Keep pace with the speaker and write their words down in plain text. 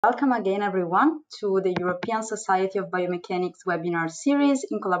Welcome again, everyone, to the European Society of Biomechanics Webinar Series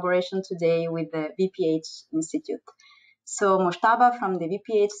in collaboration today with the VPH Institute. So Mojtaba from the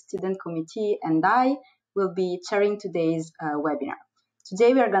VPH Student Committee and I will be chairing today's webinar.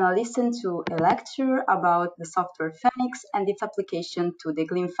 Today we are going to listen to a lecture about the software FEniCS and its application to the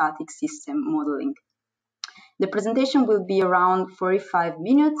glymphatic system modeling. The presentation will be around 45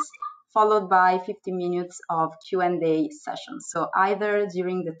 minutes, followed by 50 minutes of Q&A session. So either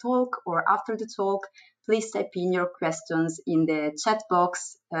during the talk or after the talk, please type in your questions in the chat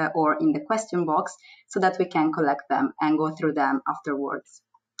box or in the question box so that we can collect them and go through them afterwards.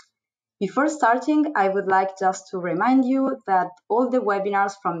 Before starting, I would like just to remind you that all the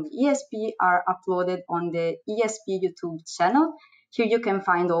webinars from the ESB are uploaded on the ESB YouTube channel. Here you can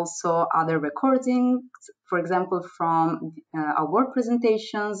find also other recordings, for example, from award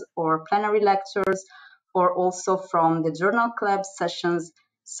presentations or plenary lectures, or also from the journal club sessions.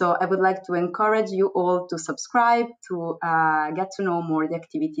 So I would like to encourage you all to subscribe to get to know more the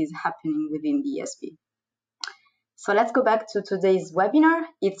activities happening within the ESB. So let's go back to today's webinar.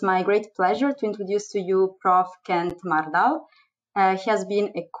 It's my great pleasure to introduce to you Prof. Kent-Andre Mardal. He has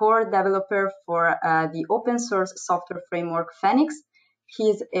been a core developer for the open source software framework FEniCS. He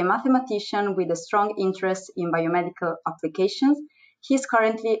is a mathematician with a strong interest in biomedical applications. He is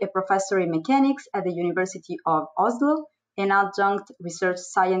currently a professor in mechanics at the University of Oslo, an adjunct research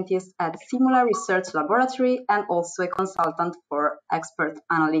scientist at Simula Research Laboratory, and also a consultant for expert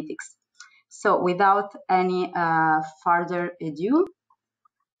analytics. So without any further ado,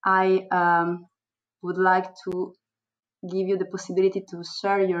 I would like to give you the possibility to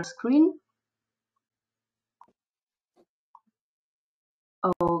share your screen.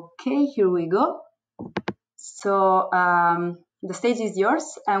 Okay, here we go. So the stage is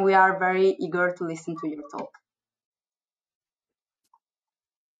yours, and we are very eager to listen to your talk.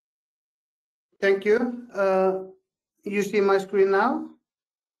 Thank you. You see my screen now?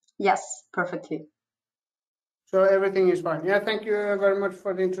 Yes, perfectly. So everything is fine. Yeah, thank you very much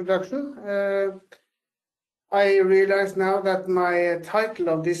for the introduction. I realize now that my title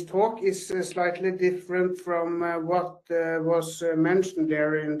of this talk is slightly different from what was mentioned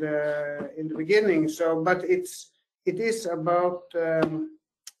there in the beginning. So, but it is about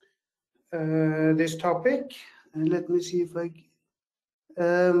this topic. And let me see if I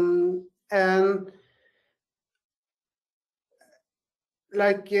and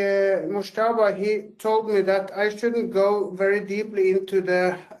like Mojtaba, he told me that I shouldn't go very deeply into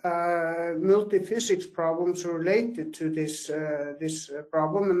the multi-physics problems related to this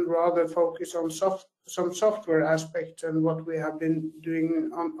problem, and rather focus on some software aspects and what we have been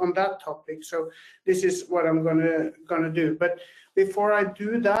doing on that topic. So this is what I'm gonna do. But before I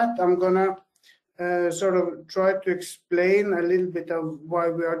do that, I'm gonna sort of try to explain a little bit of why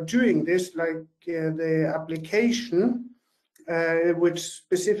we are doing this, like the application. Which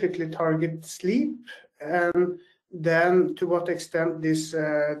specifically target sleep, and then to what extent these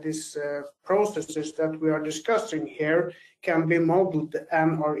processes that we are discussing here can be modeled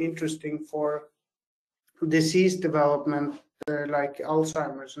and are interesting for disease development like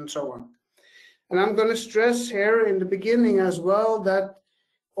Alzheimer's and so on. And I'm going to stress here in the beginning as well that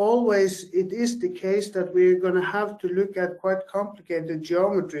always it is the case that we're going to have to look at quite complicated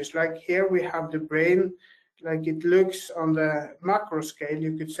geometries. Like here we have the brain, like it looks on the macro scale.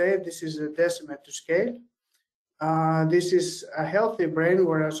 You could say this is a decimeter scale. This is a healthy brain,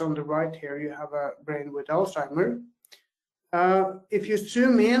 whereas on the right here you have a brain with Alzheimer. If you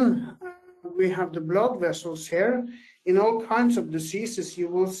zoom in, we have the blood vessels here. In all kinds of diseases, you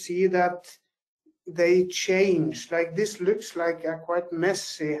will see that they change. Like this looks like a quite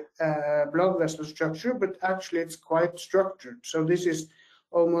messy blood vessel structure, but actually it's quite structured. So this is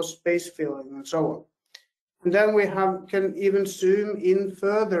almost space filling and so on. And then we can even zoom in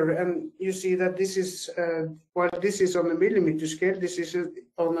further, and you see that this is, while this is on a millimeter scale, this is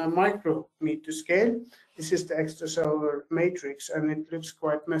on a micrometer scale. This is the extracellular matrix, and it looks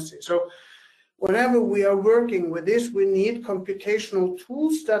quite messy. So whenever we are working with this, we need computational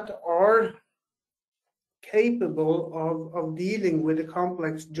tools that are capable of dealing with the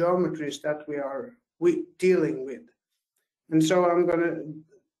complex geometries that we are dealing with. And so I'm going to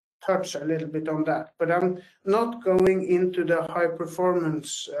touch a little bit on that, but I'm not going into the high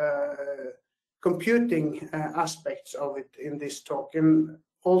performance computing aspects of it in this talk, and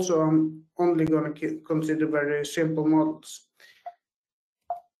also I'm only going to consider very simple models.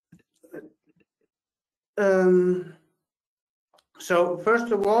 So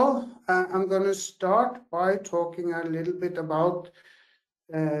first of all, I'm going to start by talking a little bit about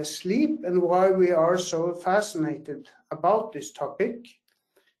sleep and why we are so fascinated about this topic.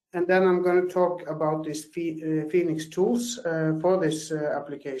 And then I'm going to talk about these FEniCS tools for this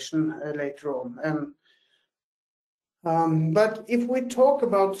application later on. But if we talk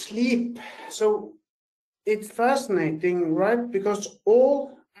about sleep, so it's fascinating, right? Because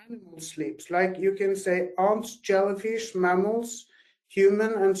all animals sleep, like you can say ants, jellyfish, mammals,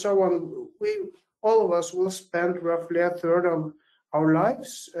 human, and so on. All of us will spend roughly a third of our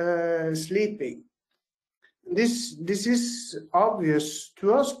lives sleeping. This is obvious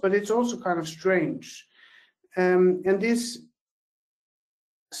to us, but it's also kind of strange. And this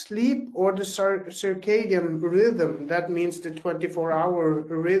sleep, or the circadian rhythm, that means the 24-hour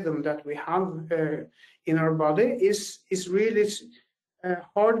rhythm that we have in our body, is really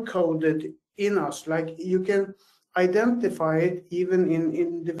hard-coded in us. Like you can identify it even in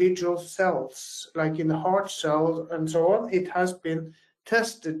individual cells, like in the heart cell and so on. It has been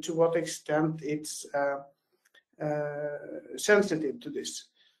tested to what extent it's sensitive to this.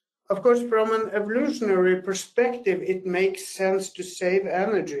 Of course, from an evolutionary perspective, it makes sense to save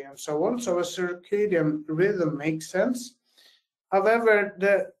energy and so on. So a circadian rhythm makes sense. However,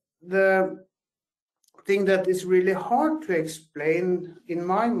 the thing that is really hard to explain in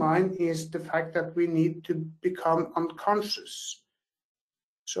my mind is the fact that we need to become unconscious.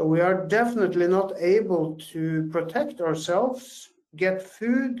 So we are definitely not able to protect ourselves, get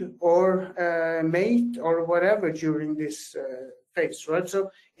food or mate or whatever during this phase, right?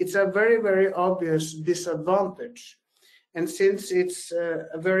 So it's a very, very obvious disadvantage. And since it's a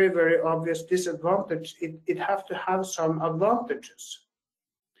very, very obvious disadvantage, it has to have some advantages.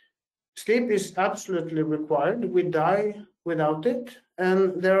 Sleep is absolutely required. We die without it.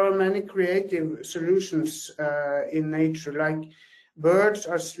 And there are many creative solutions in nature, like birds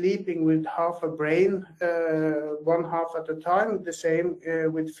are sleeping with half a brain, one half at a time, the same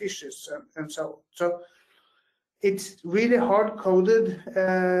with fishes and so on. So it's really hard-coded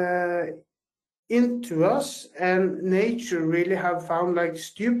into us, and nature really have found like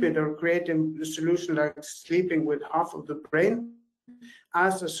stupid or creative solution like sleeping with half of the brain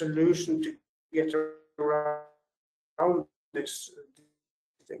as a solution to get around this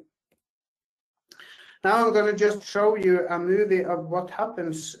thing. Now I'm going to just show you a movie of what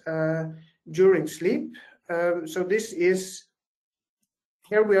happens during sleep. So this is,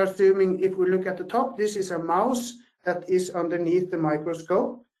 here we are zooming, if we look at the top, this is a mouse that is underneath the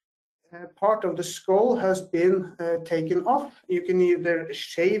microscope. Part of the skull has been taken off. You can either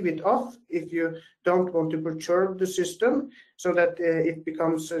shave it off if you don't want to perturb the system so that it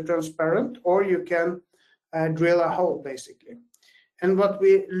becomes transparent, or you can drill a hole basically. And what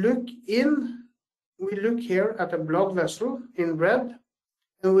we look here at a blood vessel in red,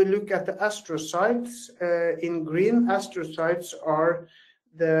 and we look at the astrocytes in green. Astrocytes are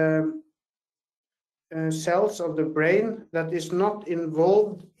the cells of the brain that is not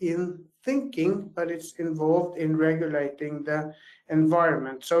involved in thinking, but it's involved in regulating the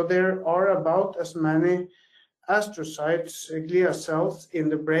environment. So there are about as many astrocytes, glia cells in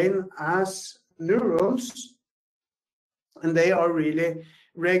the brain as neurons, and they are really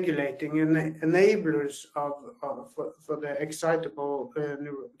regulating and enablers for the excitable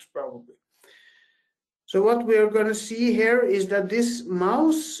neurons, probably. So what we are going to see here is that this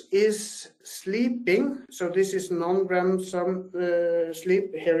mouse is sleeping. So this is non-REM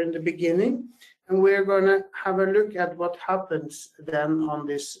sleep here in the beginning. And we're going to have a look at what happens then on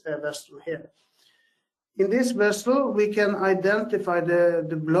this vessel here. In this vessel, we can identify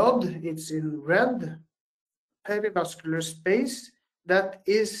the blood. It's in red, perivascular space. That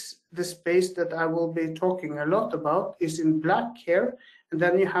is the space that I will be talking a lot about, is in black here. And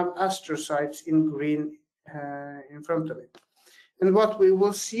then you have astrocytes in green in front of it. And what we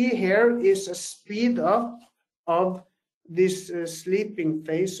will see here is a speed up of this sleeping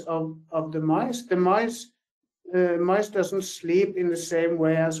phase of the mice. The mice doesn't sleep in the same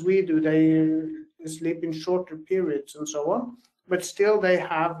way as we do. They sleep in shorter periods and so on, but still they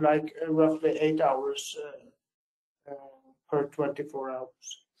have like roughly 8 hours per 24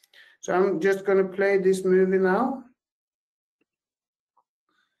 hours. So I'm just going to play this movie now.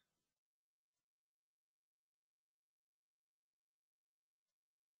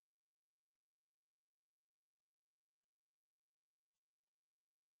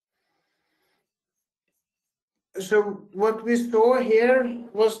 So what we saw here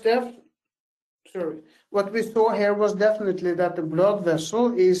was definitely that the blood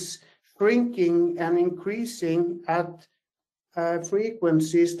vessel is shrinking and increasing at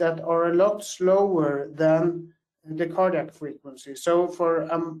frequencies that are a lot slower than the cardiac frequency. So for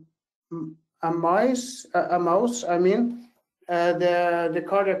a mouse, I mean, the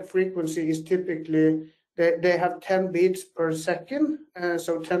cardiac frequency is typically They have 10 beats per second,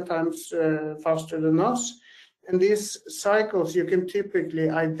 so 10 times faster than us. And these cycles you can typically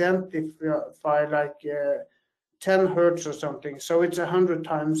identify like 10 hertz or something. So it's 100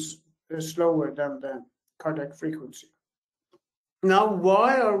 times slower than the cardiac frequency. Now,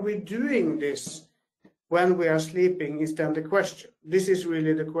 why are we doing this when we are sleeping is then the question. This is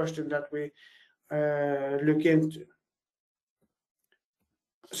really the question that we look into.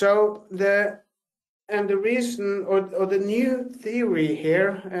 So the reason or the new theory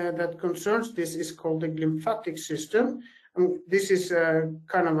here that concerns this is called the glymphatic system. This is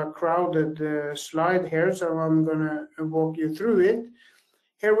kind of a crowded slide here, so I'm going to walk you through it.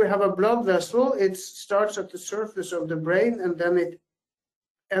 Here we have a blood vessel. It starts at the surface of the brain and then it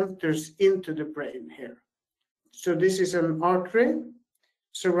enters into the brain here. So this is an artery.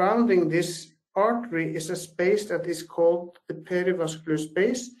 Surrounding this artery is a space that is called the perivascular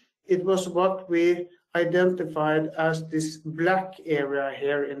space. It was what we identified as this black area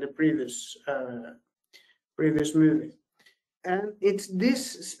here in the previous movie. And it's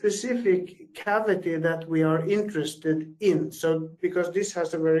this specific cavity that we are interested in. So because this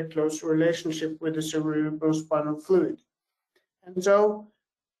has a very close relationship with the cerebrospinal fluid. And so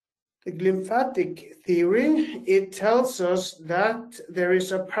the glymphatic theory, it tells us that there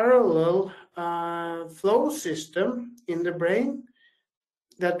is a parallel flow system in the brain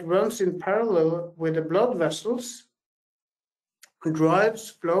that runs in parallel with the blood vessels, drives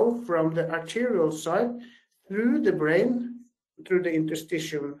flow from the arterial side through the brain, through the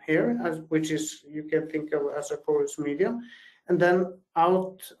interstitium here, which is, you can think of as a porous medium, and then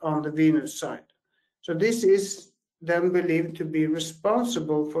out on the venous side. So this is then believed to be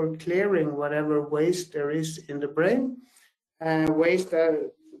responsible for clearing whatever waste there is in the brain, waste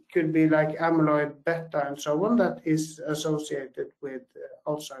that could be like amyloid beta and so on, that is associated with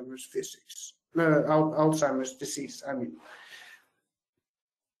Alzheimer's disease, I mean.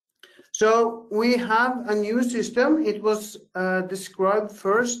 So we have a new system. It was described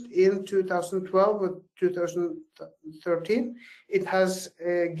first in 2012 or 2013. It has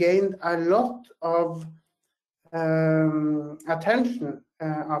gained a lot of attention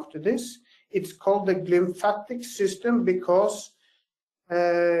after this. It's called the glymphatic system because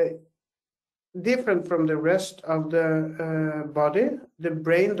different from the rest of the body, the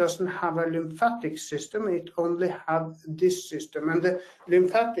brain doesn't have a lymphatic system, it only has this system. And the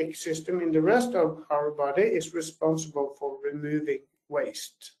lymphatic system in the rest of our body is responsible for removing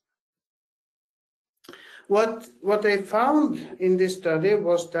waste. What they found in this study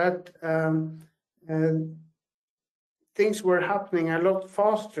was that things were happening a lot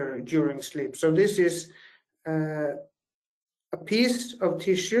faster during sleep. So this is a piece of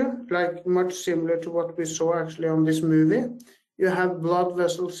tissue, like much similar to what we saw actually on this movie. You have blood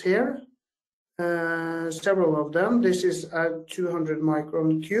vessels here, several of them. This is a 200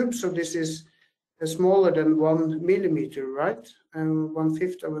 micron cube, so this is smaller than 1 millimeter, right? And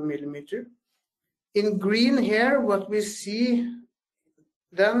 1/5 of a millimeter. In green here, what we see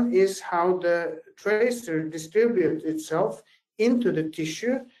then is how the tracer distributes itself into the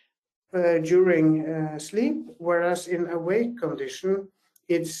tissue during sleep, whereas in awake condition,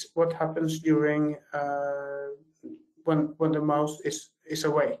 it's what happens during when the mouse is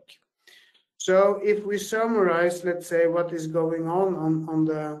awake. So if we summarize, let's say, what is going on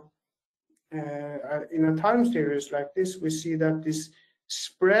the in a time series like this, we see that this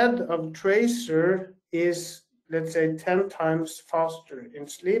spread of tracer is, let's say, 10 times faster in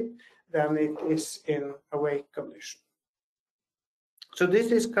sleep than it is in awake condition. So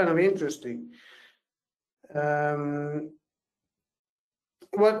this is kind of interesting.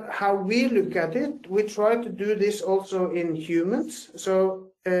 How we look at it, we try to do this also in humans.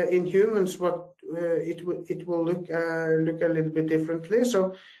 So in humans, it will look a little bit differently.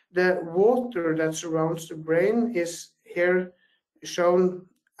 So the water that surrounds the brain is here shown.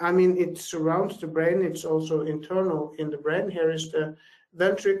 I mean, it surrounds the brain. It's also internal in the brain. Here is the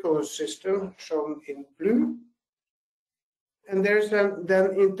ventricular system shown in blue. And there's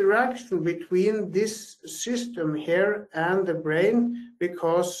then interaction between this system here and the brain,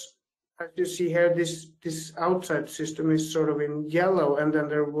 because as you see here, this outside system is sort of in yellow, and then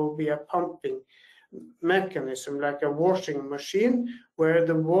there will be a pumping mechanism, like a washing machine, where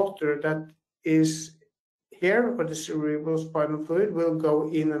the water that is here, or the cerebrospinal fluid, will go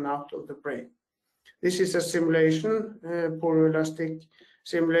in and out of the brain. This is a simulation, poroelastic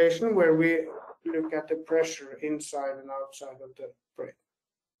simulation, where we look at the pressure inside and outside of the brain.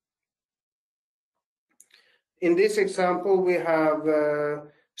 In this example, we have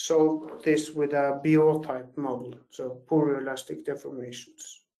solved this with a BO type model, so poroelastic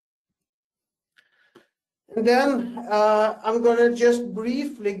deformations. And then I'm going to just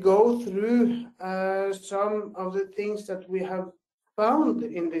briefly go through some of the things that we have found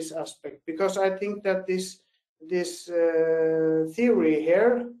in this aspect, because I think that this theory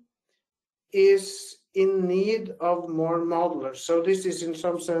here is in need of more modelers. So this is in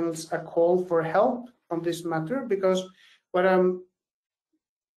some sense a call for help on this matter, because what I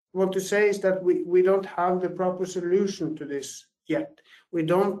want to say is that we don't have the proper solution to this yet. We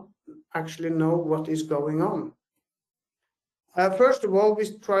don't actually know what is going on. First of all, we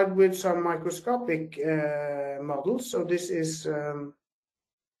tried with some microscopic models. So this is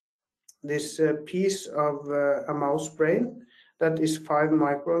this piece of a mouse brain that is 5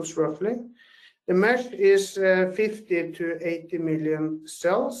 microns roughly. The mesh is 50 to 80 million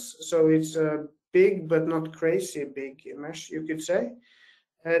cells, so it's a big but not crazy big mesh, you could say.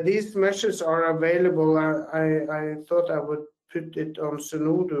 These meshes are available. I thought I would put it on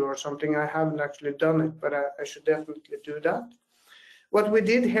Zenodo or something. I haven't actually done it, but I should definitely do that. What we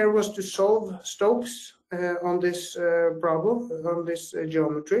did here was to solve Stokes on this problem, on this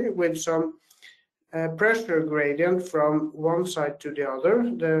geometry, with some pressure gradient from one side to the other.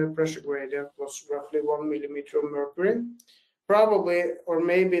 The pressure gradient was roughly 1 millimeter of mercury. Probably, or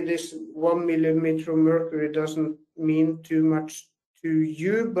maybe this 1 millimeter of mercury doesn't mean too much to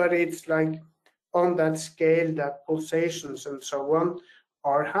you, but it's like on that scale that pulsations and so on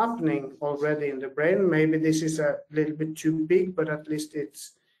are happening already in the brain. Maybe this is a little bit too big, but at least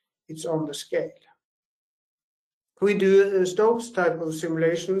it's on the scale. We do Stokes type of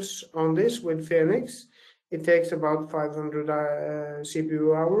simulations on this with FEniCS. It takes about 500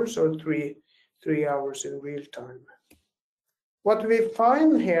 CPU hours, or three hours in real time. What we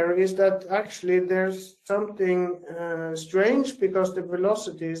find here is that actually there's something strange, because the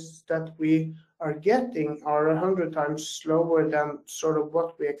velocities that we are getting are 100 times slower than sort of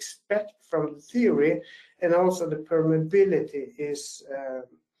what we expect from the theory, and also the permeability is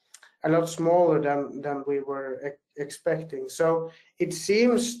a lot smaller than we were expecting. So it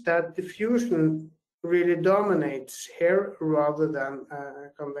seems that diffusion really dominates here rather than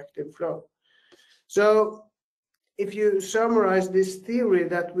convective flow. So if you summarize this theory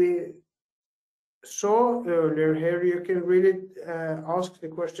that we saw earlier here, you can really ask the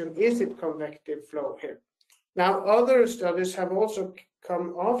question, is it convective flow here? Now, other studies have also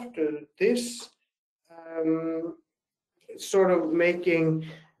come after this, sort of making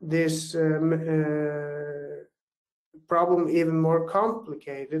this problem even more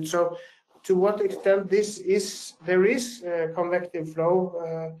complicated. So to what extent there is convective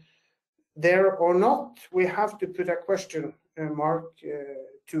flow there or not, we have to put a question mark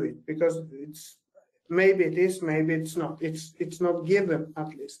to it, because it's maybe it is, maybe it's not. It's not given,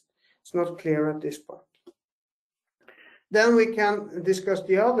 at least. It's not clear at this point. Then we can discuss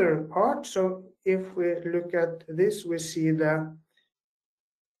the other part. So if we look at this, we see the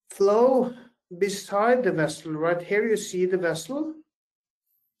flow beside the vessel. Right here you see the vessel,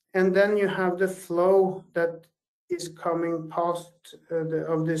 and then you have the flow that is coming past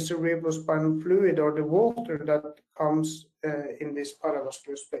of the cerebrospinal fluid, or the water that comes in this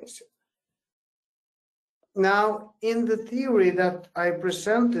perivascular space. Now, in the theory that I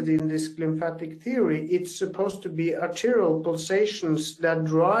presented in this glymphatic theory, it's supposed to be arterial pulsations that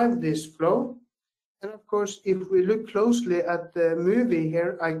drive this flow. And of course, if we look closely at the movie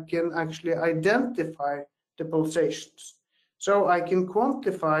here, I can actually identify the pulsations. So I can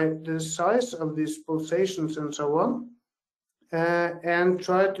quantify the size of these pulsations and so on, and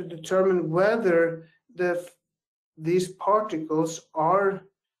try to determine whether these particles are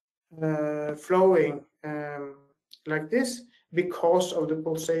flowing like this because of the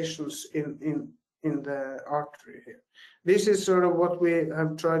pulsations in the artery here. This is sort of what we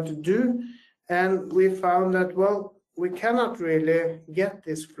have tried to do, and we found that, well, we cannot really get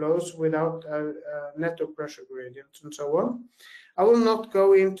these flows without netto pressure gradients and so on. I will not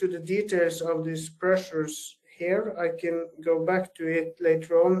go into the details of these pressures here. I can go back to it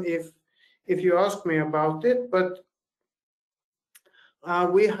later on if you ask me about it, but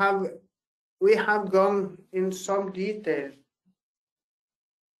we have gone in some detail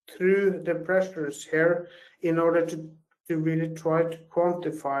through the pressures here in order to really try to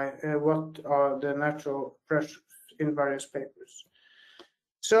quantify what are the natural pressures in various papers.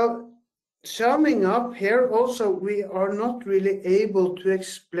 So summing up here, also we are not really able to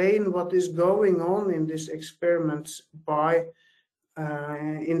explain what is going on in these experiments by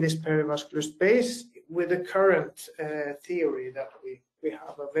in this perivascular space with the current theory that we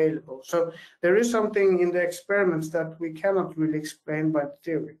have available. So there is something in the experiments that we cannot really explain by the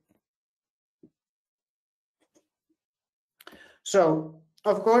theory. So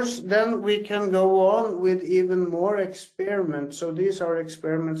Of course, then we can go on with even more experiments. So these are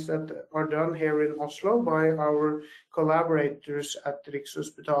experiments that are done here in Oslo by our collaborators at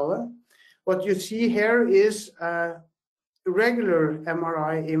Rikshospitalet. What you see here is a regular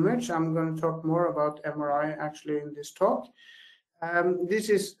MRI image. I'm going to talk more about MRI actually in this talk. This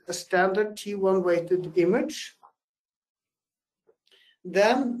is a standard T1 weighted image.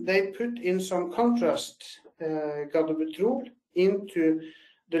 Then they put in some contrast gadobetrol into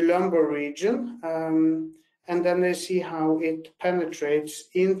the lumbar region, and then they see how it penetrates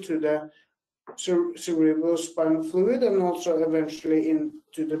into the cerebrospinal fluid and also eventually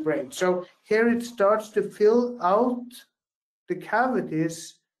into the brain. So here it starts to fill out the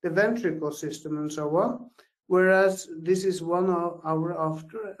cavities, the ventricle system and so on, whereas this is 1 hour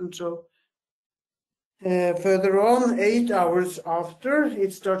after, and so further on, 8 hours after,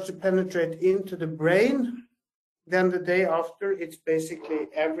 it starts to penetrate into the brain. Then the day after, it's basically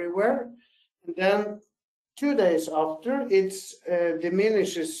everywhere. And then 2 days after, it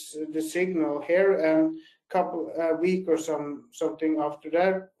diminishes the signal here, and a week or something after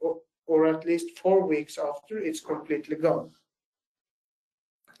that, or at least 4 weeks after, it's completely gone.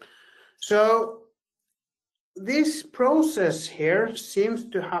 So this process here seems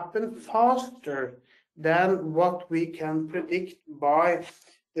to happen faster than what we can predict by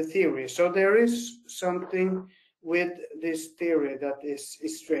the theory. So there is something with this theory that is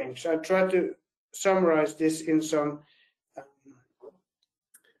strange. I try to summarize this in some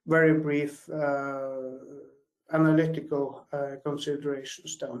very brief analytical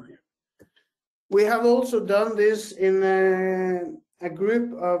considerations down here. We have also done this in a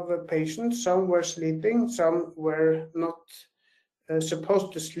group of patients. Some were sleeping, some were not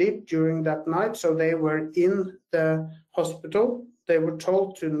supposed to sleep during that night, so they were in the hospital. They were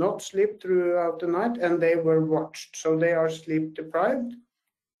told to not sleep throughout the night, and they were watched, so they are sleep deprived.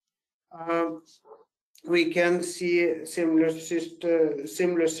 We can see similar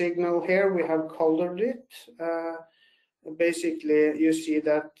signal here. We have colored it. Basically, you see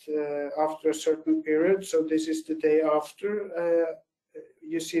that after a certain period, so this is the day after,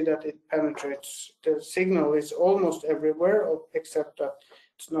 you see that it penetrates. The signal is almost everywhere, except that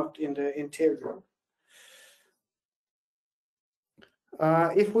it's not in the interior.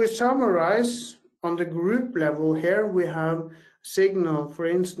 If we summarize on the group level here, we have signal, for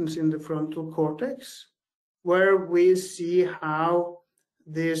instance, in the frontal cortex, where we see how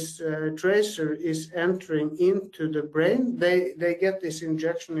this tracer is entering into the brain. They get this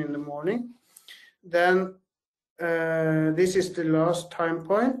injection in the morning. Then this is the last time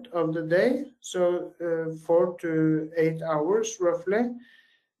point of the day, so 4 to 8 hours roughly.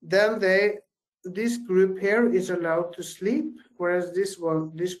 Then this group here is allowed to sleep, whereas this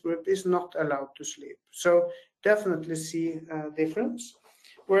group is not allowed to sleep. So definitely see a difference.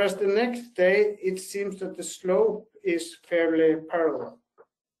 Whereas the next day, it seems that the slope is fairly parallel.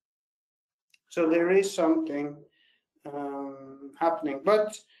 So there is something happening,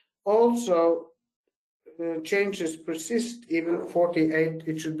 but also changes persist even 48,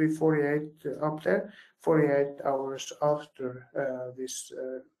 it should be 48 up there, 48 hours after this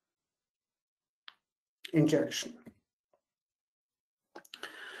injection.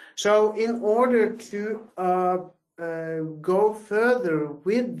 So in order to go further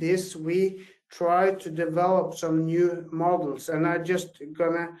with this, we try to develop some new models, and I'm just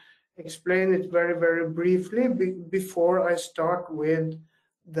gonna explain it very, very briefly before I start with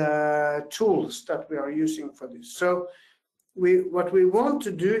the tools that we are using for this. So what we want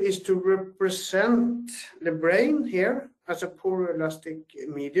to do is to represent the brain here as a poroelastic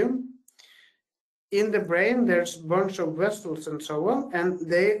medium. In the brain, there's a bunch of vessels and so on, and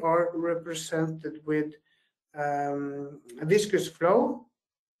they are represented with a viscous flow.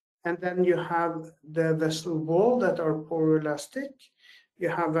 And then you have the vessel wall that are poroelastic. You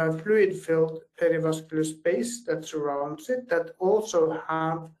have a fluid-filled perivascular space that surrounds it, that also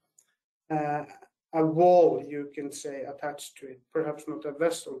have a wall, you can say, attached to it. Perhaps not a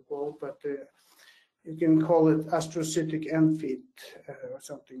vessel wall, but you can call it astrocytic end feet or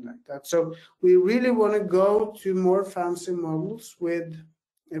something like that. So we really want to go to more fancy models with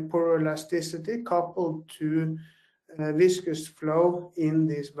poroelasticity coupled to viscous flow in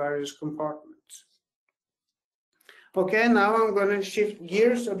these various compartments. Okay, now I'm going to shift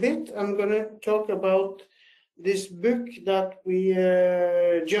gears a bit. I'm going to talk about this book that we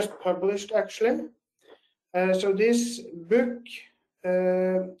just published, actually. So this book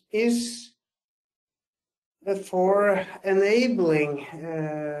is for enabling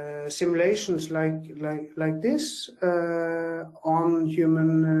simulations like this on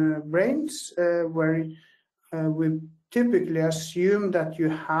human brains, where we typically assume that you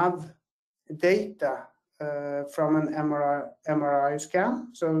have data from an MRI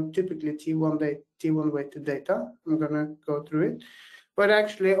scan. So typically T1 weighted data. I'm going to go through it. But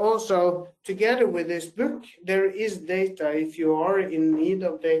actually also together with this book, there is data. If you are in need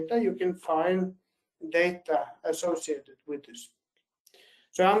of data, you can find data associated with this.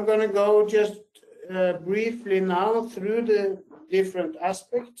 So I'm going to go just briefly now through the different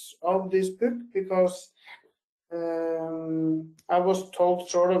aspects of this book, because I was told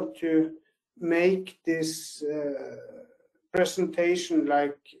sort of to make this presentation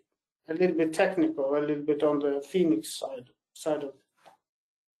like a little bit technical, a little bit on the FEniCS side of it.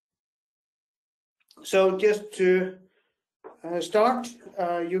 So just to start,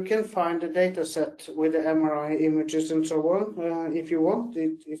 you can find a data set with the MRI images and so on. If you want,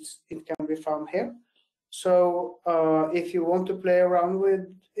 it can be found here. So if you want to play around with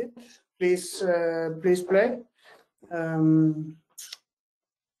it, please play.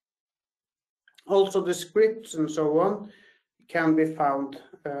 Also the scripts and so on can be found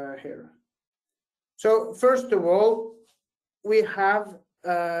here. So first of all, we have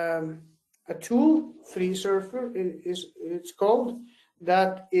a tool, FreeSurfer it's called,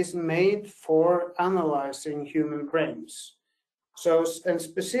 that is made for analyzing human brains. So, and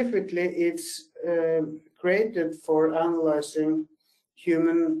specifically it's created for analyzing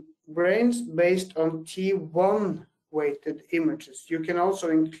human brains based on T1 weighted images. You can also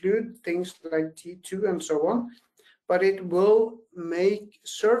include things like T2 and so on, but it will make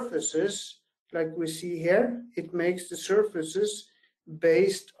surfaces like we see here. It makes the surfaces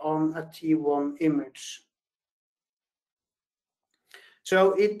based on a T1 image.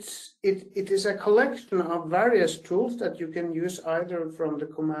 So it is a collection of various tools that you can use either from the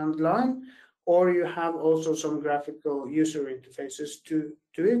command line, or you have also some graphical user interfaces to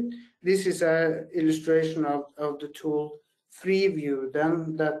it. This is an illustration of the tool FreeView,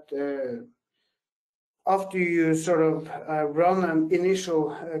 then that after you sort of run an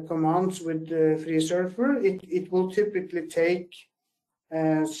initial commands with FreeSurfer, it will typically take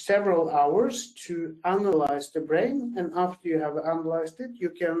several hours to analyze the brain, and after you have analyzed it, you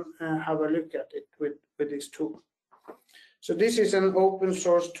can have a look at it with this tool. So this is an open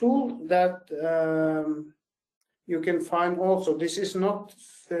source tool that you can find also. This is not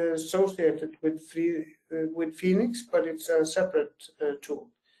associated with FEniCS, but it's a separate tool.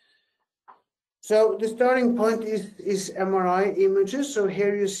 So the starting point is MRI images. So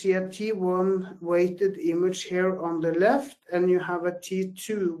here you see a T1 weighted image here on the left, and you have a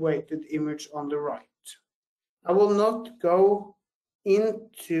T2 weighted image on the right. I will not go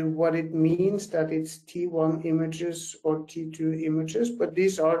into what it means that it's T1 images or T2 images, but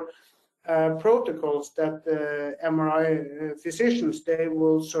these are protocols that the MRI physicians, they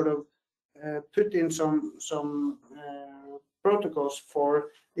will sort of put in some protocols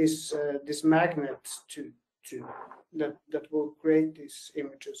for this magnet that will create these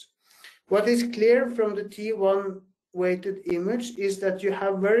images. What is clear from the T1 weighted image is that you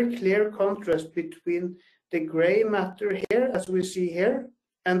have very clear contrast between the gray matter here, as we see here,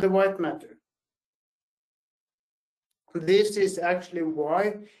 and the white matter. This is actually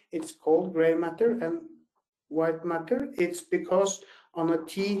why it's called gray matter and white matter. It's because on a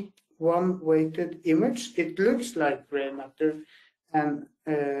T1 weighted image, it looks like gray matter and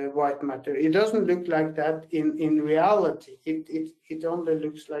white matter. It doesn't look like that in reality. It only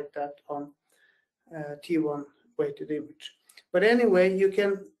looks like that on T1 weighted image. But anyway, you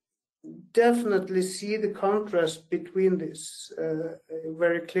can definitely see the contrast between this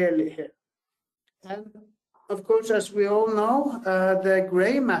very clearly here. And of course, as we all know, the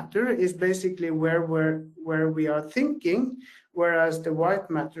gray matter is basically where we are thinking, whereas the white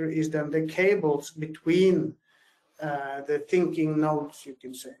matter is then the cables between the thinking nodes, you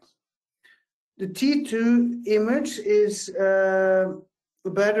can say. The T2 image is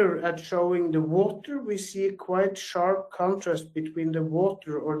better at showing the water. We see a quite sharp contrast between the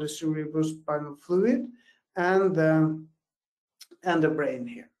water or the cerebrospinal fluid and the brain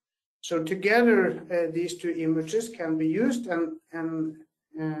here. So together, these two images can be used, and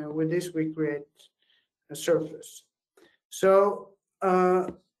with this we create a surface. So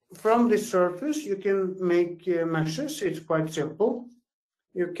from this surface, you can make meshes. It's quite simple.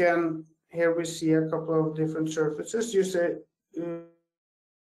 You can, here we see a couple of different surfaces. You say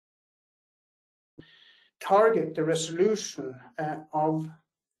target the resolution of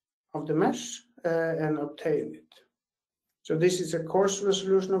the mesh and obtain it. So this is a coarse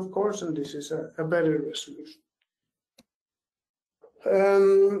resolution, of course, and this is a better resolution.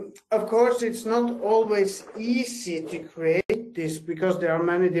 Of course, it's not always easy to create relate this because there are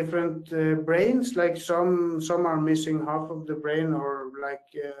many different brains. Like some are missing half of the brain, or like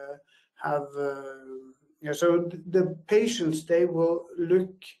have yeah. So the patients, they will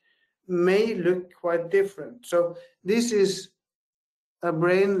may look quite different. So this is a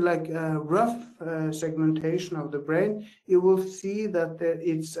brain, like a rough segmentation of the brain. You will see that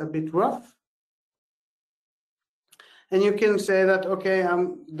it's a bit rough. And you can say that, okay,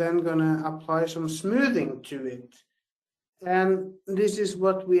 I'm then gonna apply some smoothing to it. And this is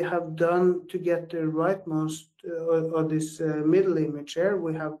what we have done to get the rightmost, or this middle image here.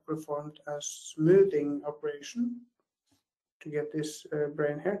 We have performed a smoothing operation to get this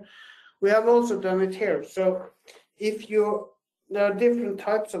brain here. We have also done it here. So if there are different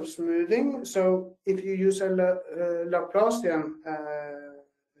types of smoothing. So if you use a Laplacian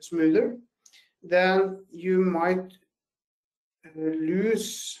smoother, then you might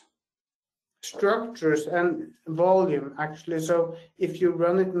lose structures and volume, actually. So if you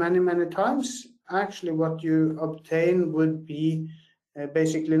run it many times, actually what you obtain would be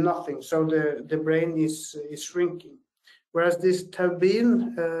basically nothing. So the brain is shrinking. Whereas this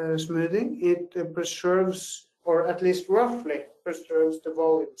Tabin smoothing, it preserves, or at least roughly preserves, the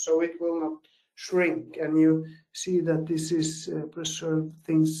volume, so it will not shrink. And you see that this is preserve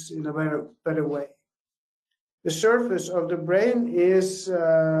things in a very better way. The surface of the brain is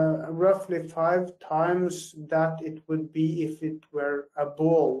roughly 5 times that it would be if it were a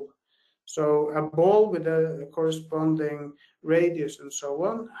ball. So a ball with a corresponding radius and so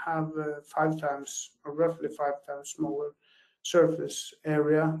on have 5 times, or roughly 5 times smaller surface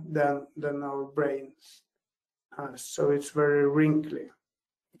area than our brain has. So it's very wrinkly.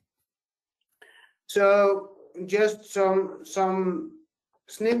 So just some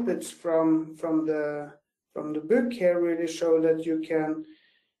snippets from the book here really show that you can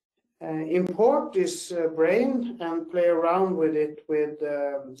import this brain and play around with it with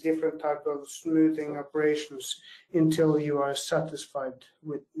different type of smoothing operations until you are satisfied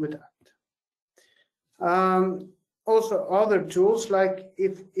with that. Also other tools, like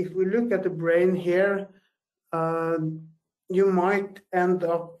if we look at the brain here, you might end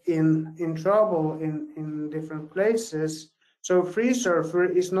up in trouble in different places. So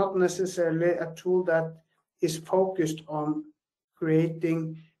FreeSurfer is not necessarily a tool that is focused on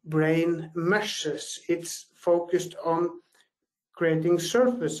creating brain meshes. It's focused on creating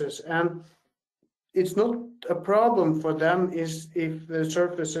surfaces, and it's not a problem for them if the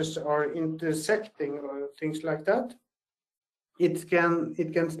surfaces are intersecting or things like that. It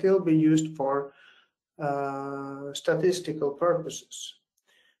can still be used for statistical purposes.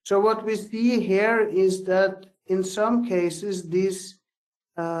 So what we see here is that in some cases these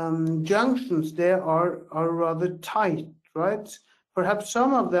junctions there are rather tight, right? Perhaps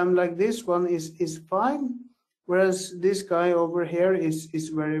some of them, like this one, is fine, whereas this guy over here is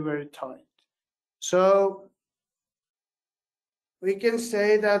very tight. So we can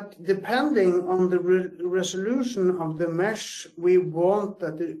say that depending on the resolution of the mesh, we want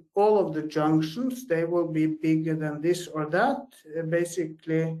that all of the junctions, they will be bigger than this or that,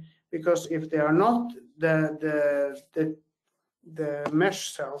 basically, because if they are not, the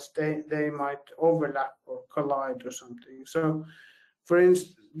mesh cells, they might overlap or collide or something. So for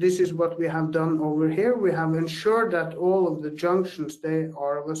instance, this is what we have done over here. We have ensured that all of the junctions, they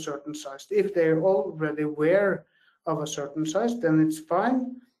are of a certain size. If they already were of a certain size, then it's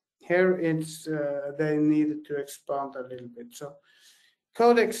fine. Here it's they needed to expand a little bit. So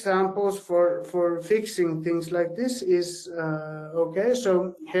code examples for fixing things like this is okay.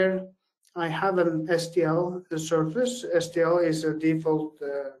 So here I have an STL surface. STL is a default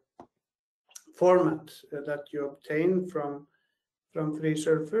format that you obtain from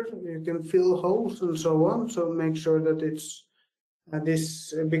FreeSurfer. You can fill holes and so on. So make sure that it's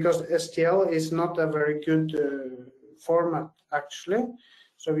this, because STL is not a very good format actually.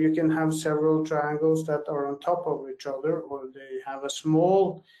 So you can have several triangles that are on top of each other, or they have a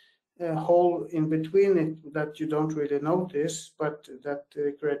small hole in between it that you don't really notice, but that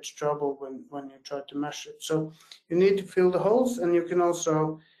creates trouble when you try to mesh it. So you need to fill the holes, and you can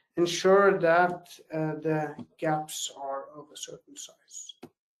also ensure that the gaps are of a certain size.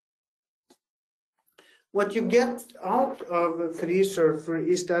 What you get out of FreeSurfer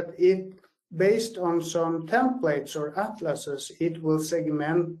is that it, based on some templates or atlases, it will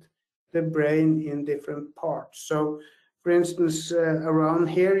segment the brain in different parts. So for instance, around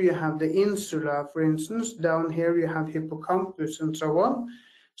here you have the insula, for instance, down here you have hippocampus and so on.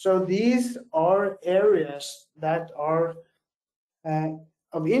 So these are areas that are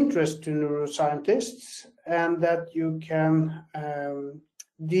of interest to neuroscientists, and that you can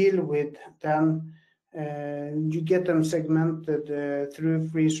deal with then you get them segmented through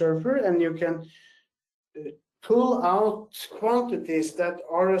FreeSurfer, and you can pull out quantities that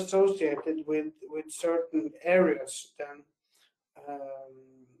are associated with certain areas then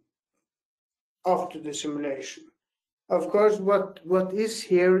after the simulation. Of course, what is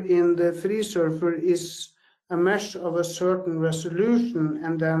here in the FreeSurfer is a mesh of a certain resolution,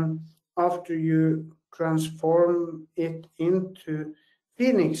 and then after you transform it into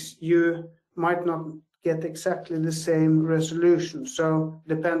FEniCS, you might not get exactly the same resolution, so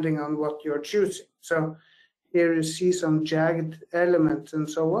depending on what you're choosing. So here you see some jagged elements and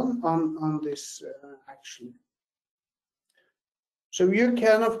so on this actually. So you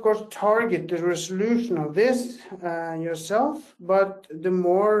can, of course, target the resolution of this yourself, but the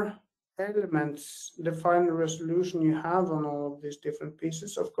more elements, the finer resolution you have on all of these different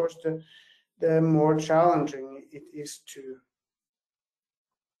pieces, of course, the more challenging it is to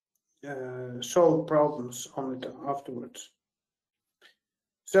solve problems on it afterwards.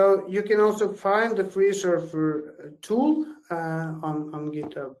 So you can also find the FreeSurfer tool on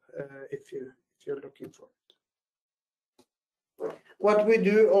GitHub if you're looking for it. What we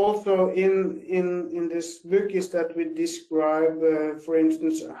do also in this book is that we describe, for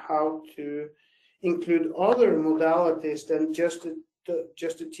instance, how to include other modalities than just the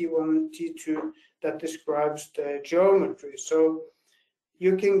T1 and T2 that describes the geometry. So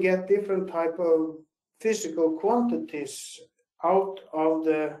you can get different type of physical quantities out of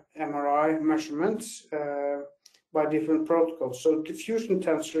the MRI measurements by different protocols. So diffusion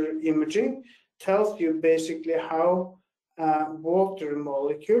tensor imaging tells you basically how a water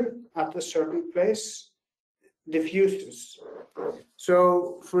molecule at a certain place diffuses.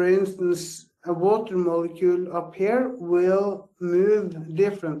 So, for instance, a water molecule up here will move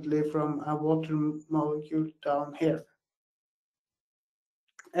differently from a water molecule down here.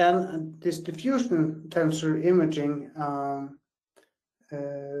 And this diffusion tensor imaging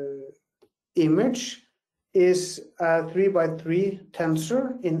image is a 3x3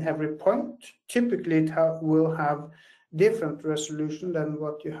 tensor in every point. Typically, it will have different resolution than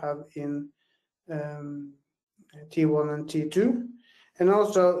what you have in T1 and T2. And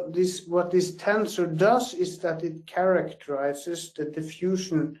also, what this tensor does is that it characterizes the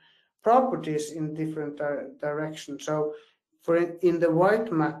diffusion properties in different directions. So, in the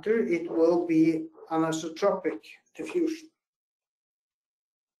white matter, it will be anisotropic diffusion.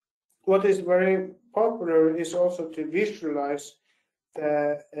 What is very popular is also to visualize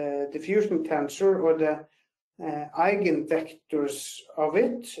the diffusion tensor or the eigenvectors of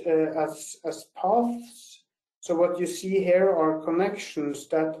it as paths. So what you see here are connections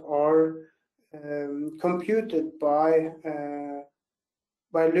that are computed by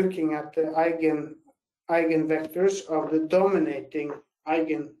looking at the eigenvectors of the dominating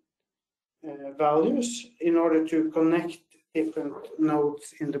eigen values in order to connect different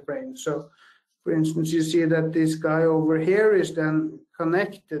nodes in the brain. So, for instance, you see that this guy over here is then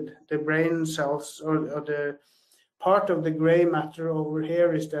connected, the brain cells or the part of the gray matter over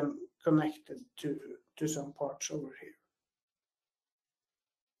here is then connected to some parts over here.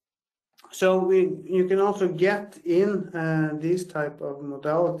 So you can also get in these type of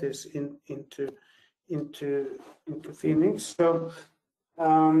modalities into FEniCS. So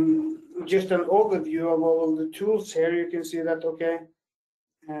just an overview of all of the tools here. You can see that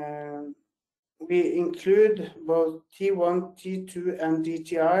we include both T1, T2, and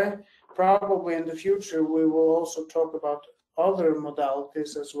DTI. Probably in the future we will also talk about other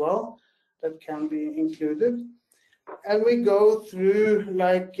modalities as well that can be included. And we go through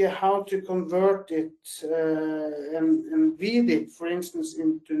like how to convert it and read it, for instance,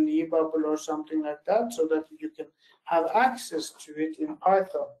 into NeBubble or something like that, so that you can have access to it in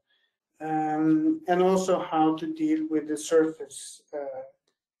Python. And also how to deal with the surface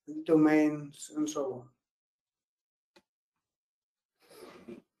domains and so on.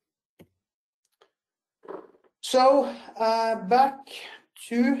 So back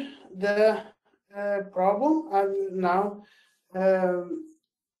to the problem. I've now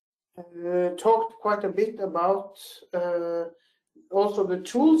talked quite a bit about also the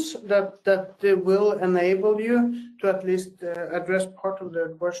tools that will enable you to at least address part of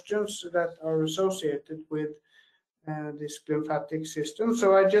the questions that are associated with this glymphatic system.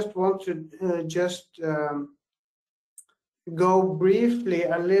 So I just want to go briefly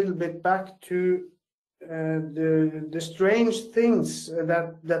a little bit back to the strange things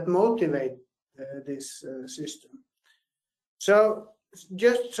that motivate this system. So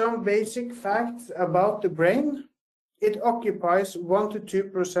just some basic facts about the brain. It occupies 1 to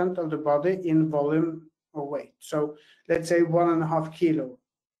 2% of the body in volume or weight. So let's say 1.5 kilo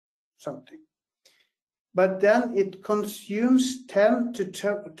something. but then it consumes 10 to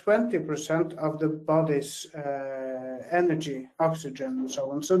 20% of the body's energy, oxygen, and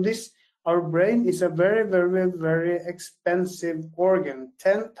so on. So this, our brain is a very, very, very expensive organ,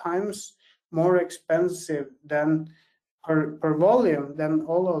 10 times more expensive than per volume than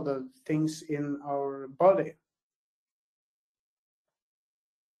all of the things in our body.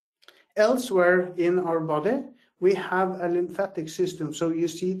 Elsewhere in our body, we have a lymphatic system. So you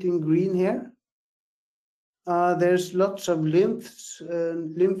see it in green here. There's lots of lymph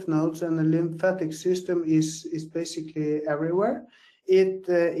nodes, and the lymphatic system is basically everywhere. It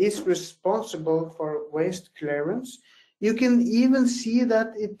is responsible for waste clearance. You can even see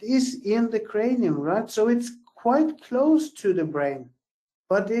that it is in the cranium, right? So it's quite close to the brain,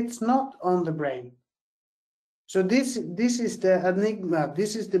 but it's not on the brain. So this is the enigma.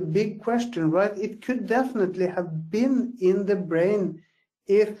 This is the big question, right? It could definitely have been in the brain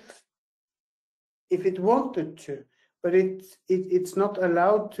if it wanted to, but it's not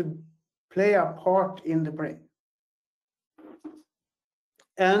allowed to play a part in the brain.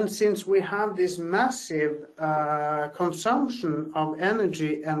 And since we have this massive consumption of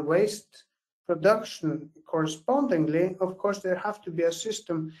energy and waste production correspondingly, of course, there have to be a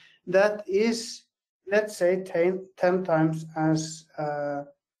system that is, let's say, 10 times as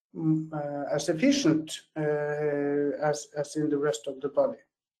efficient as in the rest of the body,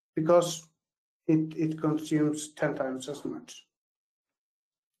 because it consumes 10 times as much.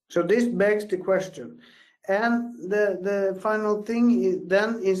 So this begs the question. And the final thing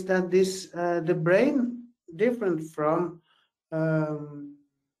then is that this the brain, different from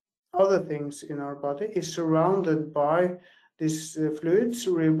other things in our body, is surrounded by this fluid,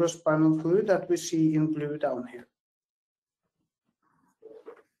 cerebrospinal fluid, that we see in blue down here.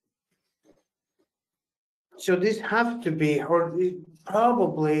 So this have to be, or it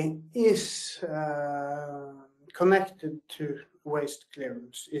probably is connected to waste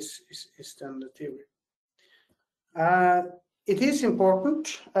clearance, is then the theory. It is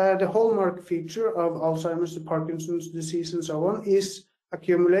important. The hallmark feature of Alzheimer's, Parkinson's disease, and so on is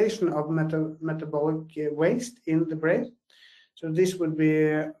accumulation of metabolic waste in the brain. So this would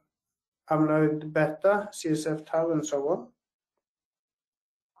be amyloid beta, CSF tau, and so on.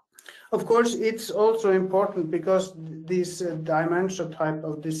 Of course, it's also important because these dementia type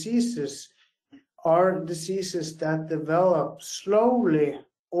of diseases are diseases that develop slowly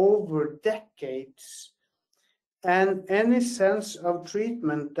over decades. And any sense of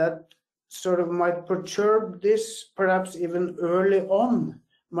treatment that sort of might perturb this, perhaps even early on,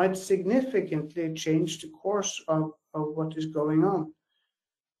 might significantly change the course of what is going on.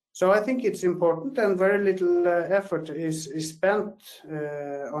 So I think it's important, and very little effort is spent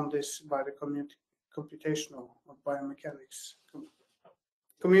on this by the computational biomechanics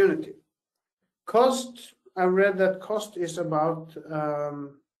community. Cost, I read that cost is about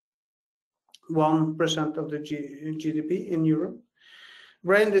 1% of the GDP in Europe.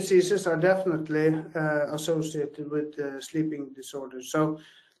 Brain diseases are definitely associated with sleeping disorders. So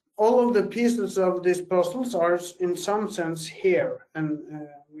all of the pieces of these puzzles are in some sense here, and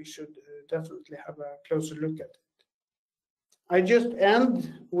we should definitely have a closer look at it. I just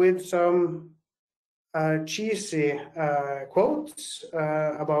end with some cheesy quotes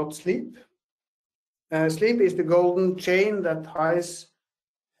about sleep. Sleep is the golden chain that ties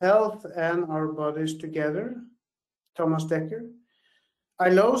health and our bodies together. Thomas Dekker. I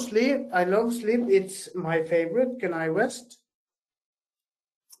love sleep. It's my favorite. Kanye West.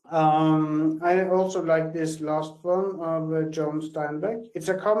 I also like this last one of John Steinbeck. It's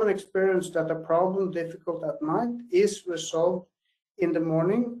a common experience that a problem difficult at night is resolved in the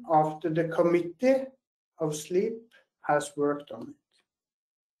morning after the committee of sleep has worked on it.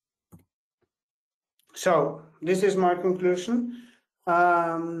 So this is my conclusion.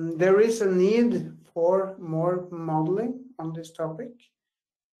 There is a need for more modeling on this topic.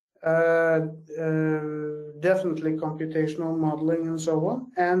 Definitely computational modeling and so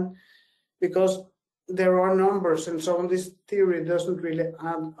on, and because there are numbers and so on, this theory doesn't really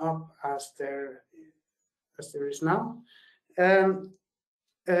add up as there is now.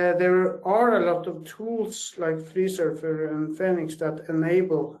 There are a lot of tools like FreeSurfer and FEniCS that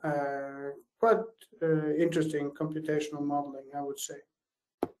enable quite interesting computational modeling, I would say.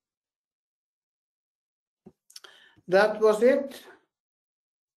 That was it.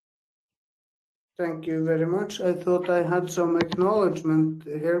 Thank you very much. I thought I had some acknowledgement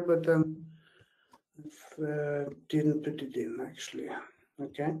here, but then didn't put it in actually.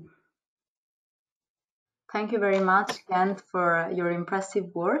 Okay. Thank you very much, Kent, for your impressive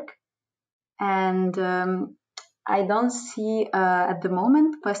work. And I don't see at the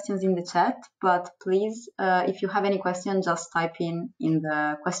moment questions in the chat, but please, if you have any questions, just type in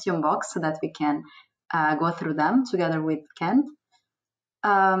the question box so that we can go through them together with Kent.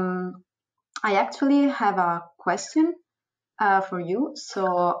 I actually have a question for you.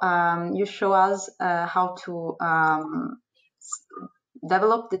 So you show us how to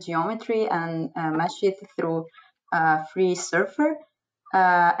develop the geometry and mesh it through free surfer.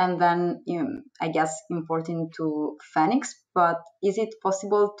 And then I guess importing to FEniCS, but is it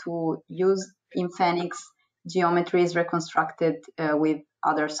possible to use in FEniCS geometries reconstructed with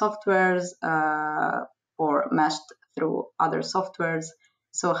other softwares or meshed through other softwares?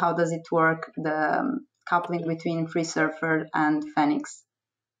 So how does it work, the coupling between free surfer and FEniCS?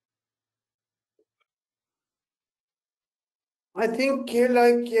 I think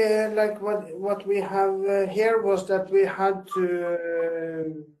like what we have here was that we had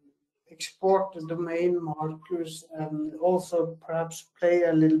to export the domain markers and also perhaps play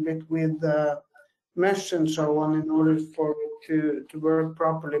a little bit with mesh and so on in order for it to work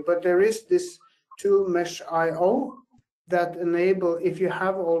properly. But there is this tool mesh.io that enable, if you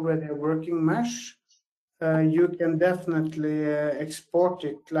have already a working mesh, you can definitely export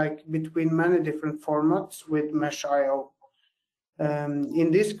it like between many different formats with mesh.io.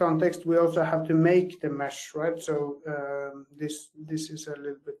 In this context, we also have to make the mesh, right? So this is a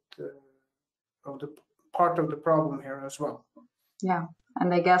little bit of the part of the problem here as well. Yeah,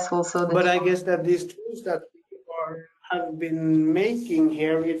 and I guess also. But I guess that these tools that we have been making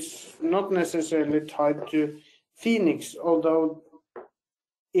here, it's not necessarily tied to FEniCS, although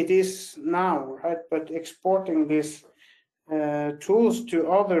it is now, right? But exporting these tools to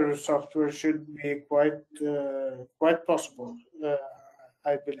other software should be quite possible,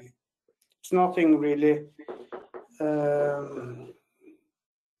 I believe. It's nothing really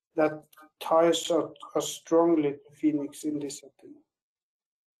that ties us strongly to FEniCS in this setting.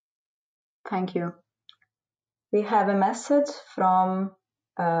 Thank you. We have a message from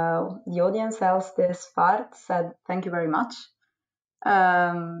the audience. Else Fart said, "Thank you very much."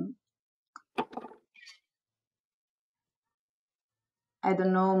 I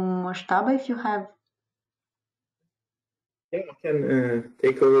don't know, Moshtaba, if you have. Yeah, I can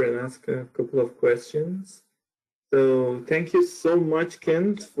take over and ask a couple of questions. So thank you so much,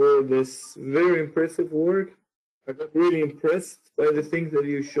 Kent, for this very impressive work. I got really impressed by the things that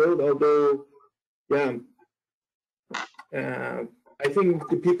you showed, although, yeah, I think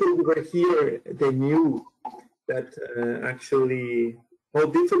the people who were here, they knew that actually how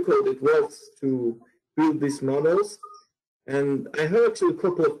difficult it was to build these models. And I have actually a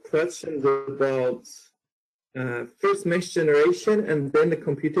couple of questions about first mesh generation and then the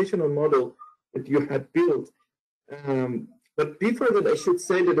computational model that you had built. But before that, I should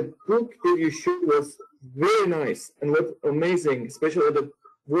say that the book that you showed was very nice and was amazing, especially the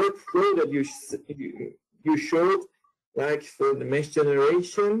workflow that you showed, like for the mesh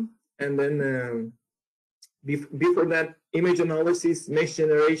generation, and then before that, image analysis, mesh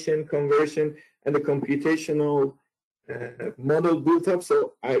generation, conversion, and the computational model built up. So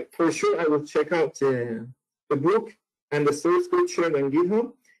for sure I will check out the book and the source code shared on GitHub.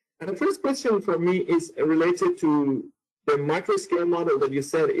 And the first question for me is related to the microscale model that you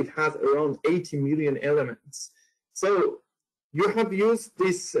said it has around 80 million elements. So you have used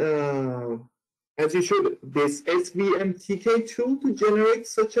this, as you showed, this SVMTK tool to generate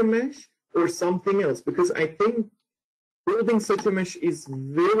such a mesh or something else? Because I think building such a mesh is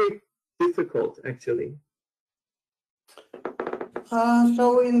very difficult, actually.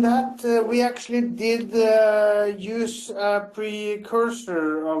 So in that, we actually did use a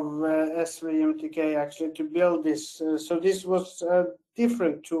precursor of SVMTK actually to build this. So this was a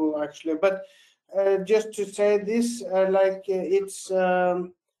different tool actually. But just to say this, like it's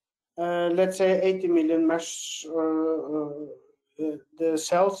let's say 80 million mesh, the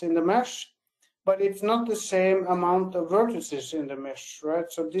cells in the mesh, but it's not the same amount of vertices in the mesh,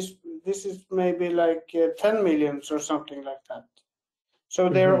 right? So this is maybe like 10 millions or something like that. So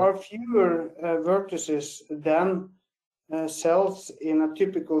there are fewer vertices than cells in a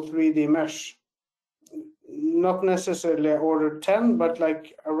typical 3D mesh. Not necessarily order 10, but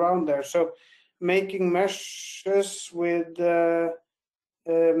like around there. So making meshes with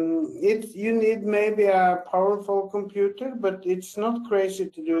you need maybe a powerful computer, but it's not crazy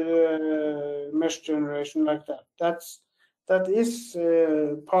to do mesh generation like that. That is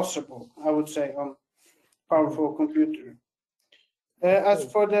possible, I would say, on powerful computer. As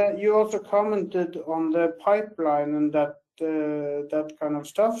for you also commented on the pipeline and that kind of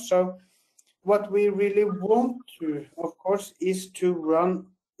stuff. So what we really want to, of course, is to run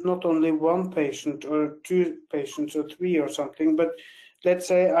not only one patient or two patients or three or something, but let's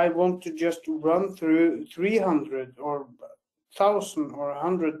say I want to just run through 300 or 1,000 or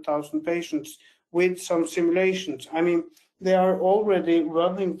 100,000 patients with some simulations. I mean, they are already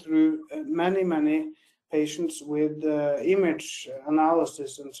running through many patients with image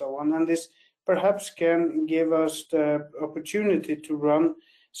analysis and so on, and this perhaps can give us the opportunity to run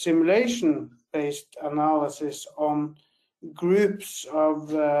simulation-based analysis on groups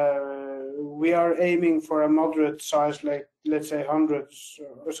of, we are aiming for a moderate size, like let's say hundreds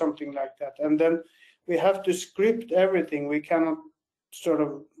or something like that, and then we have to script everything. We cannot sort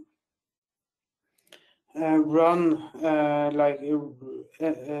of run like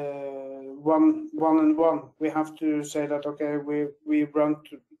one and one. We have to say that, okay, we run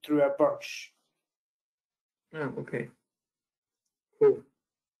through a bunch. Oh, okay, cool.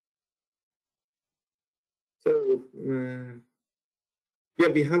 So yeah,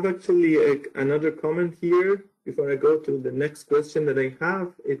 we have actually another comment here before I go to the next question that I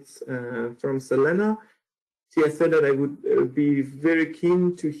have. It's from Selena. She has said that I would be very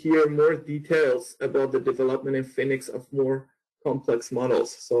keen to hear more details about the development in FEniCS of more complex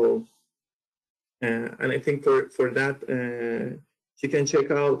models. So, and I think for that, she can check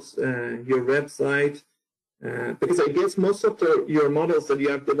out your website, because I guess most of your models that you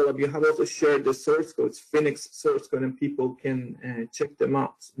have developed, you have also shared the source codes, FEniCS source code, and people can check them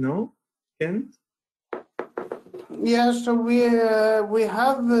out. No, Ken? Yeah, so we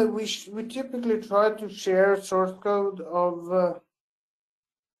typically try to share source code of.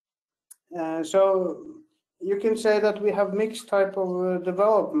 So you can say that we have mixed type of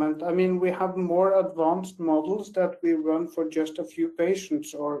development. I mean, we have more advanced models that we run for just a few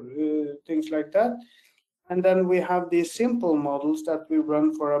patients or things like that, and then we have these simple models that we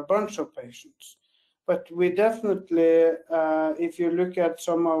run for a bunch of patients. But we definitely, if you look at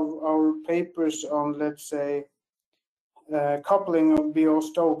some of our papers on, let's say, coupling of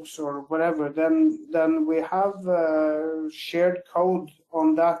Biot-Stokes or whatever, then we have shared code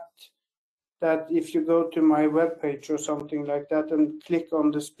on that if you go to my webpage or something like that and click on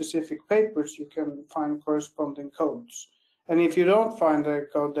the specific papers, you can find corresponding codes. And if you don't find a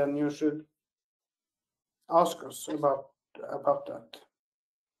code, then you should ask us about that.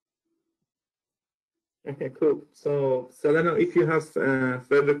 Okay, cool. So Selena, if you have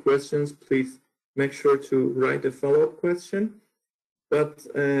further questions, please make sure to write a follow-up question. But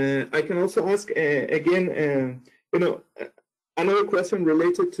I can also ask again, another question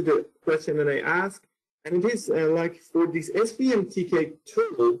related to the question that I asked, and it is like for this SVMTK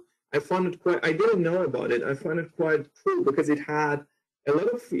tool, I found it quite. I didn't know about it. I found it quite cool because it had a lot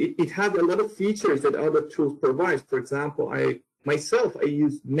of features that other tools provide. For example, I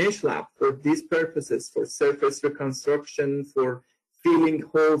use MeshLab for these purposes, for surface reconstruction, for filling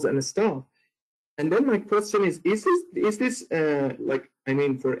holes and stuff. And then my question is this like, I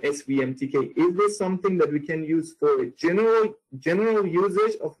mean, for SVMTK, is this something that we can use for a general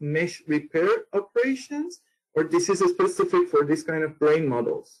usage of mesh repair operations, or this is specific for this kind of brain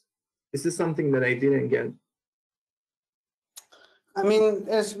models? This is something that I didn't get. I mean,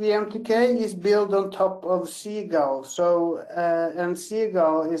 SVMTK is built on top of Seagull, so and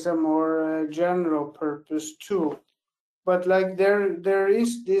Seagull is a more general purpose tool. But like there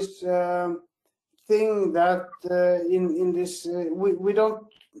is this thing that in this we don't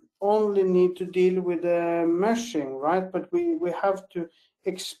only need to deal with meshing, right? But we have to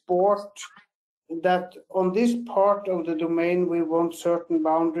export that on this part of the domain we want certain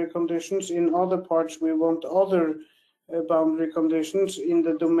boundary conditions. In other parts we want other boundary conditions. In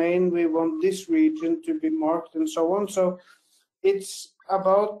the domain we want this region to be marked and so on. So it's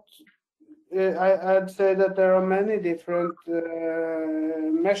about I'd say that there are many different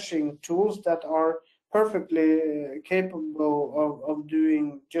meshing tools that are perfectly capable of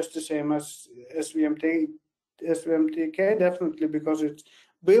doing just the same as SVMTK, definitely, because it's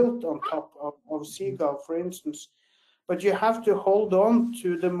built on top of Seagull, for instance. But you have to hold on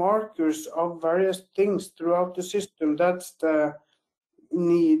to the markers of various things throughout the system. That's the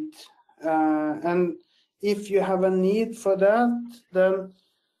need. And if you have a need for that, then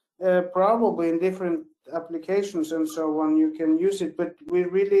probably in different applications and so on, you can use it. But we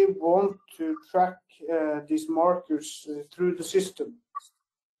really want to track these markers through the system.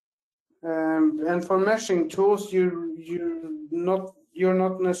 And for meshing tools, you're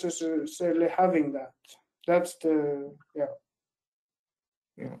not necessarily having that. That's the yeah.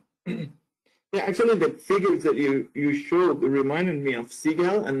 Yeah, actually, the figures that you showed reminded me of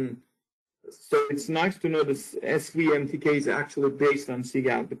Seagull, and so it's nice to know this SVMTK is actually based on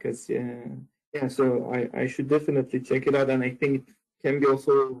Seagull, because yeah, so I should definitely check it out, and I think can be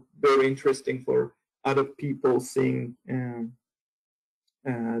also very interesting for other people seeing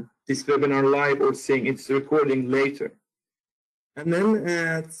this webinar live or seeing its recording later. And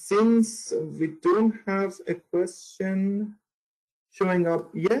then since we don't have a question showing up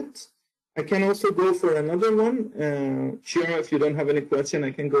yet, I can also go for another one. Shira, if you don't have any question,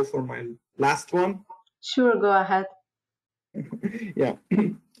 I can go for my last one. Sure, go ahead. Yeah.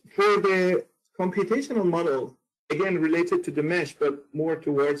 For the computational model, again, related to the mesh, but more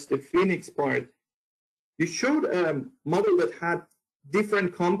towards the FEniCS part, you showed a model that had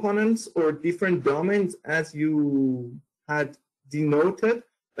different components or different domains as you had denoted,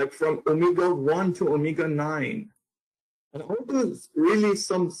 like from omega 1 to omega 9. And are those really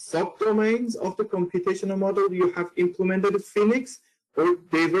some subdomains of the computational model you have implemented at FEniCS, or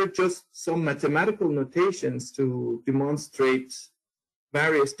they were just some mathematical notations to demonstrate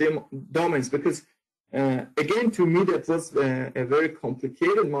various domains? Because again, to me, that was a very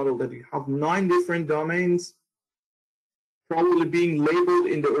complicated model, that you have 9 different domains probably being labeled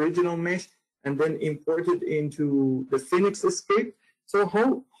in the original mesh and then imported into the FEniCS script. So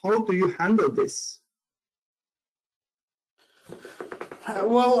how do you handle this?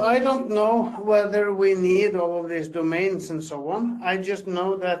 Well, I don't know whether we need all of these domains and so on. I just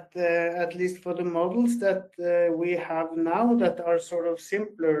know that at least for the models that we have now that are sort of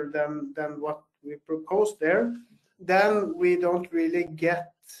simpler than what we proposed there, then we don't really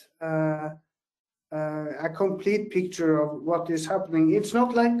get a complete picture of what is happening. It's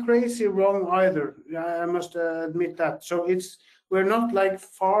not like crazy wrong either, I must admit that. So we're not like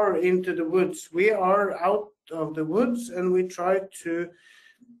far into the woods. We are out of the woods and we try to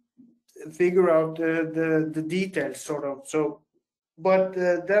figure out the details sort of. So, but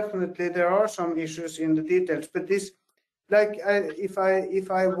definitely there are some issues in the details. But this, like if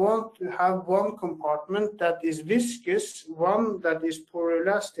I want to have one compartment that is viscous, one that is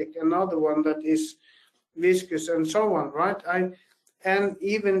poroelastic, another one that is viscous, and so on, right? And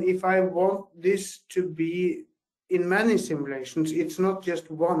even if I want this to be in many simulations, it's not just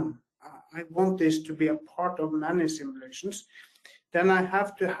one. I want this to be a part of many simulations. Then I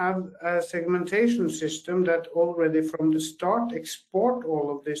have to have a segmentation system that already from the start export all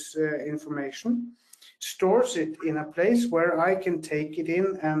of this information, stores it in a place where I can take it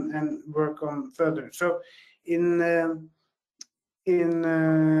in and work on further. So in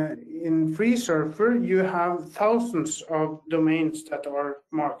FreeSurfer, you have thousands of domains that are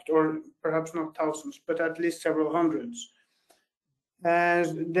marked, or perhaps not thousands, but at least several hundreds.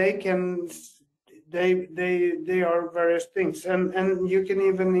 And they are various things, and you can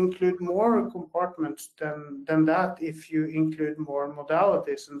even include more compartments than that if you include more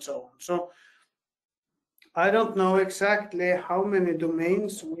modalities and so on. So I don't know exactly how many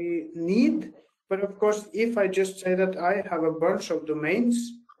domains we need, but of course, if I just say that I have a bunch of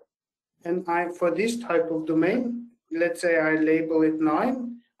domains, and for this type of domain, let's say I label it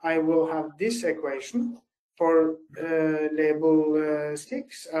 9, I will have this equation. For label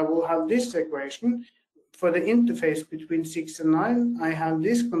 6, I will have this equation. For the interface between 6 and 9, I have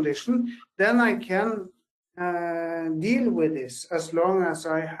this condition. Then I can deal with this as long as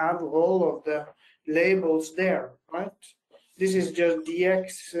I have all of the labels there, right? This is just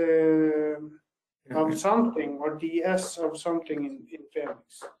dx of something or ds of something in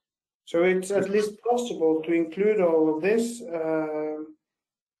FEniCS. So it's at least possible to include all of this.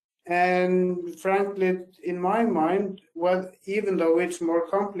 And frankly, in my mind, well, even though it's more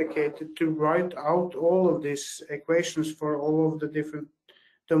complicated to write out all of these equations for all of the different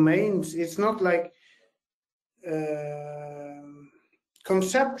domains, it's not like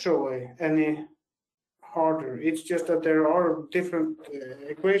conceptually any harder. It's just that there are different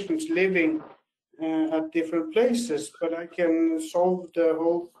equations living at different places, but I can solve the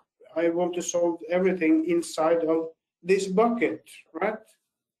whole, I want to solve everything inside of this bucket, right?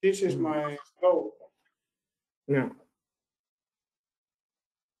 This is my goal. Yeah.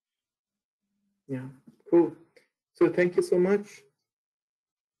 Yeah, cool. So thank you so much.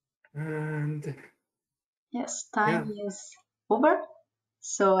 And yes, time is over.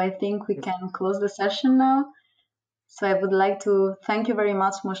 So I think we can close the session now. So I would like to thank you very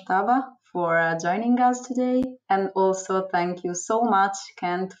much, Mojtaba, for joining us today. And also thank you so much,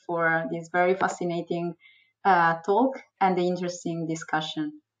 Kent, for this very fascinating talk and the interesting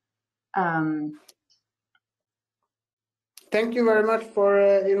discussion. Thank you very much for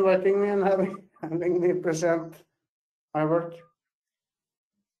inviting me and having me present my work.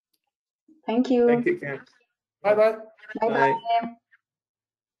 Thank you. Thank you, Kent. Bye-bye. Bye-bye.